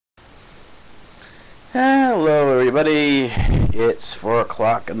Hello everybody, it's 4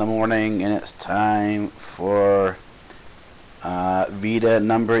 o'clock in the morning and it's time for VEDA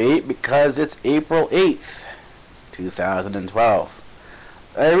number 8 because it's April 8th, 2012.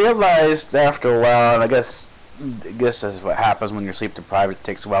 I realized after a while, and I guess this is what happens when you're sleep deprived, it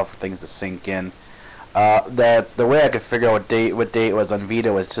takes a while for things to sink in, that the way I could figure out what day it was on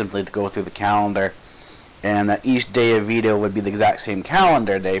VEDA was simply to go through the calendar, and that each day of VEDA would be the exact same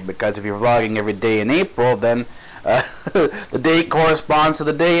calendar day, because if you're vlogging every day in April, then the date corresponds to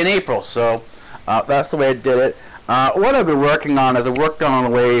the day in April. So that's the way I did it. What I've been working on is I worked on a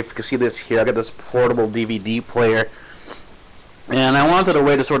way, if you can see this here, I got this portable DVD player, and I wanted a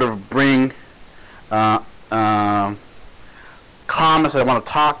way to sort of bring comments that I want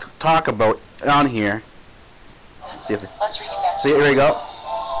to talk about on here. See if see, here we go.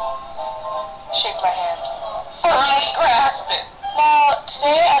 Shake my hand. First, grasp it. Now,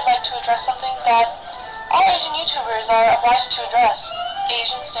 today I'd like to address something that all Asian YouTubers are obliged to address: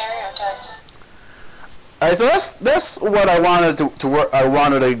 Asian stereotypes. Alright, so that's what I wanted to work. I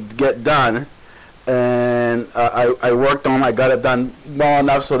wanted to get done, and I worked on. I got it done well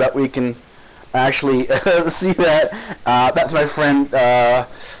enough so that we can actually see that. That's my friend.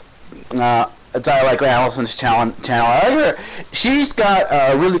 It's I Like Allison's channel. She's got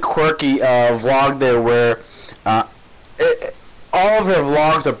a really quirky vlog there where all of her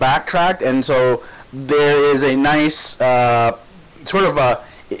vlogs are backtracked, and so there is a nice sort of a.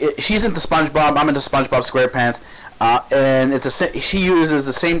 She's into SpongeBob. I'm into SpongeBob SquarePants, and she uses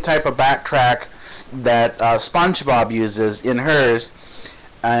the same type of backtrack that SpongeBob uses in hers.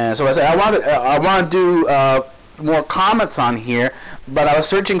 And so I said I want to do more comments on here, but I was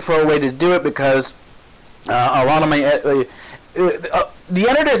searching for a way to do it because a lot of my the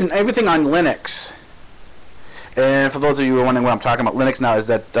editors and everything on Linux. And for those of you who are wondering what I'm talking about, Linux now is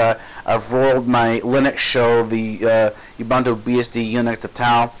that I've rolled my Linux show, the Ubuntu BSD Unix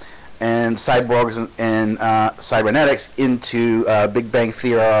Tau and Cyborgs and Cybernetics into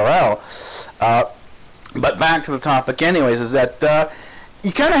BigBangTheoryRL. But back to the topic anyways, is that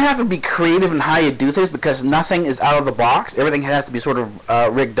you kind of have to be creative in how you do things because nothing is out of the box. Everything has to be sort of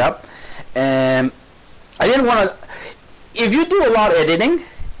rigged up. And I didn't want to... If you do a lot of editing,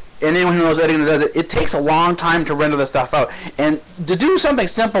 and anyone who knows editing does it, it takes a long time to render the stuff out. And to do something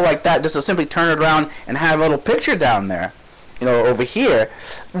simple like that, just to simply turn it around and have a little picture down there, you know, over here,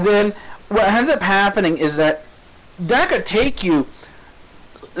 then what ends up happening is that could take you,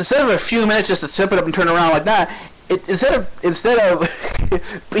 instead of a few minutes just to zip it up and turn it around like that, instead of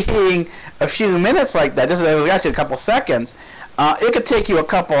being a few minutes like that, just actually a couple seconds, it could take you a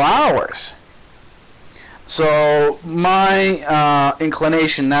couple hours. So my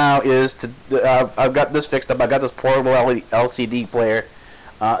inclination now is to I've got this fixed up. I got this portable LCD player.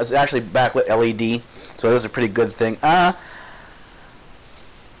 It's actually backlit LED, so this is a pretty good thing. And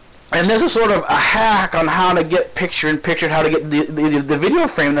this is sort of a hack on how to get picture-in-picture, how to get the video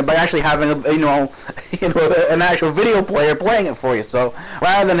frame by actually having an actual video player playing it for you. So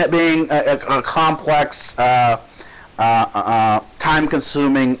rather than it being a complex,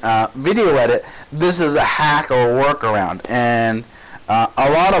 time-consuming video edit, this is a hack or a workaround. And a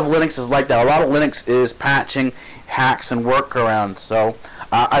lot of Linux is like that. A lot of Linux is patching, hacks, and workarounds. So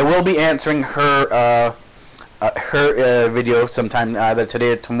I will be answering her video sometime either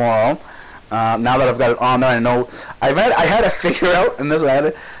today or tomorrow. Now that I've got it on there, I know I had to figure out, and this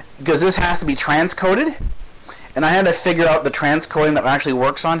because this has to be transcoded, and I had to figure out the transcoding that actually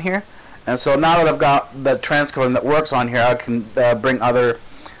works on here. And so now that I've got the transcoding that works on here, I can bring other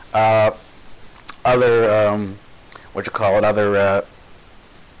videos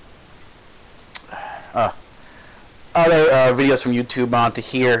from YouTube onto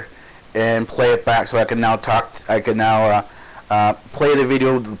here and play it back, so I can now play the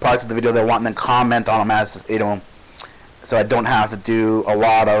video, the parts of the video that I want, and then comment on them as so I don't have to do a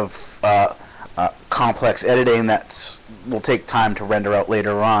lot of complex editing that will take time to render out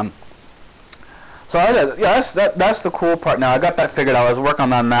later on. So yeah, that's the cool part. Now I got that figured out. I was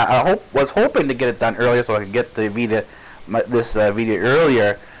working on that. I was hoping to get it done earlier so I could get the this video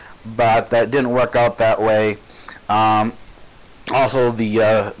earlier, but that didn't work out that way. Also, the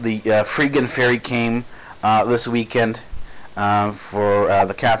Freegan Ferry came this weekend for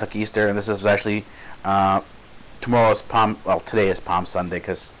the Catholic Easter, and this is actually tomorrow's today is Palm Sunday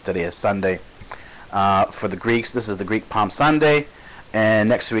because today is Sunday. For the Greeks, this is the Greek Palm Sunday, and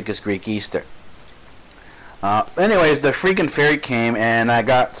next week is Greek Easter. Anyways, the Freegan Ferry came, and I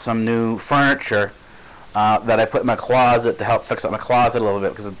got some new furniture that I put in my closet to help fix up my closet a little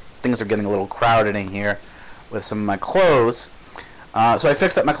bit because things are getting a little crowded in here with some of my clothes. So I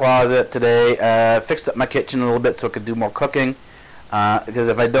fixed up my closet today, fixed up my kitchen a little bit so I could do more cooking, because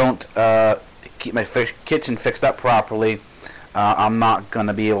if I don't keep my kitchen fixed up properly, I'm not going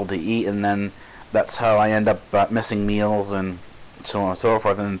to be able to eat, and then that's how I end up missing meals and so on and so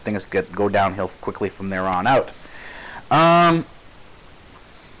forth, and things go downhill quickly from there on out.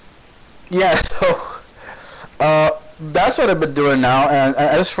 Yeah, so that's what I've been doing now. And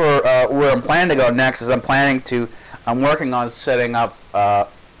as for where I'm planning to go next, I'm working on setting up a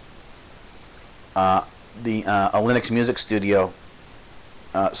Linux music studio,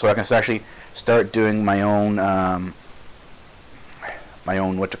 so I can actually start doing my own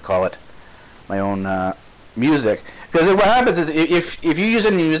music. Because what happens is if you use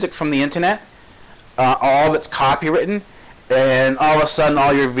any music from the internet, all of it's copywritten, and all of a sudden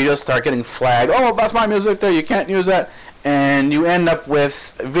all your videos start getting flagged. Oh, that's my music there, you can't use that, and you end up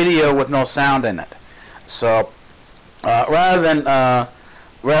with video with no sound in it. So rather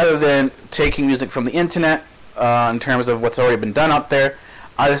than taking music from the internet in terms of what's already been done up there,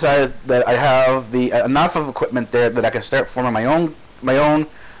 I decided that I have enough of equipment there that I can start forming my own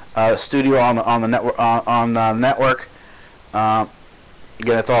studio on the network. Again,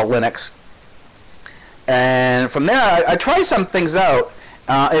 it's all Linux. And from there, I try some things out.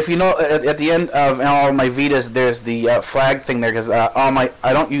 If you know, at the end of all my VEDAs, there's the flag thing there, because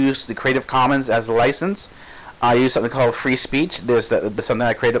I don't use the Creative Commons as a license. I use something called free speech. There's something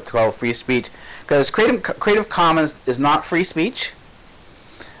I created called free speech, because Creative Commons is not free speech,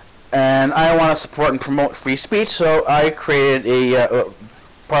 and I want to support and promote free speech. So I created a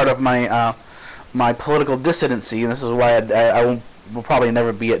part of my my political dissidency, and this is why I will probably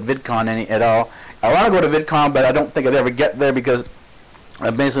never be at VidCon at all. I want to go to VidCon, but I don't think I'd ever get there because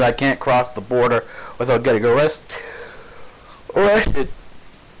basically I can't cross the border without getting arrested. Because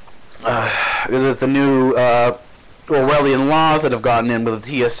of the new Orwellian laws that have gotten in with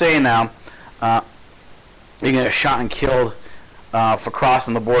the TSA now, you get shot and killed for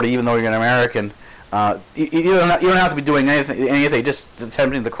crossing the border, even though you're an American. You don't have to be doing anything, just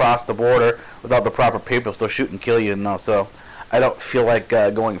attempting to cross the border without the proper papers. They'll shoot and kill you. No, so I don't feel like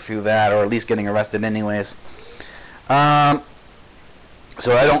going through that, or at least getting arrested anyways. So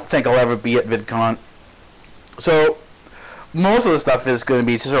I don't think I'll ever be at VidCon. So most of the stuff is going to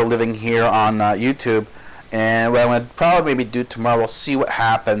be sort of living here on YouTube, and what I'm going to probably maybe do tomorrow, we'll see what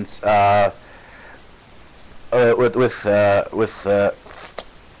happens with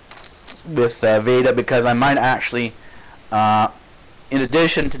VEDA, because I might actually, in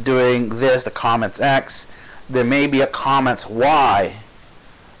addition to doing this, the comments X, there may be a comments Y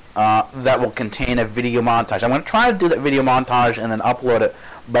that will contain a video montage. I'm going to try to do that video montage and then upload it,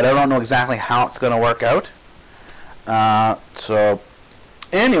 but I don't know exactly how it's going to work out. So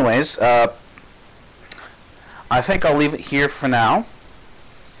anyways, I think I'll leave it here for now,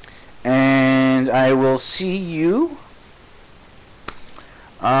 and I will see you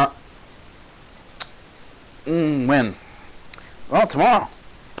when? Well, tomorrow.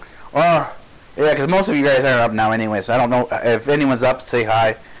 Or yeah, because most of you guys are up now anyway, so I don't know if anyone's up. Say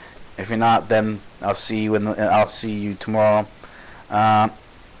hi. If you're not, then I'll see you I'll see you tomorrow.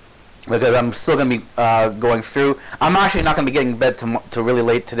 Because I'm still gonna be going through. I'm actually not gonna be getting to bed till really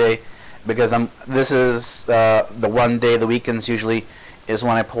late today, because this is the one day the weekends usually is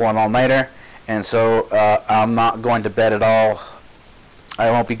when I pull an all-nighter, and so I'm not going to bed at all. I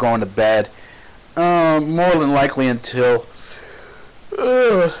won't be going to bed more than likely until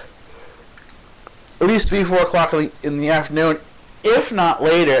at least 3-4 o'clock in the afternoon, if not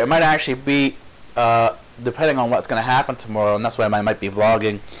later. It might actually be depending on what's going to happen tomorrow, and that's why I might be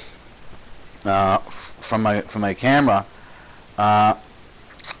vlogging from my camera. I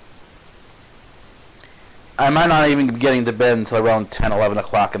might not even be getting to bed until around 10-11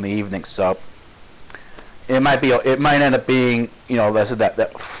 o'clock in the evening, so it might end up being, you know,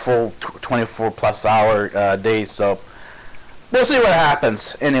 that full 24+ hour day. So we'll see what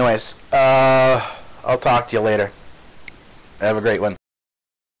happens. Anyways, I'll talk to you later. Have a great one.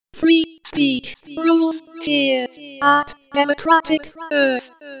 Free speech rules here at Democratic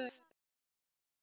Earth.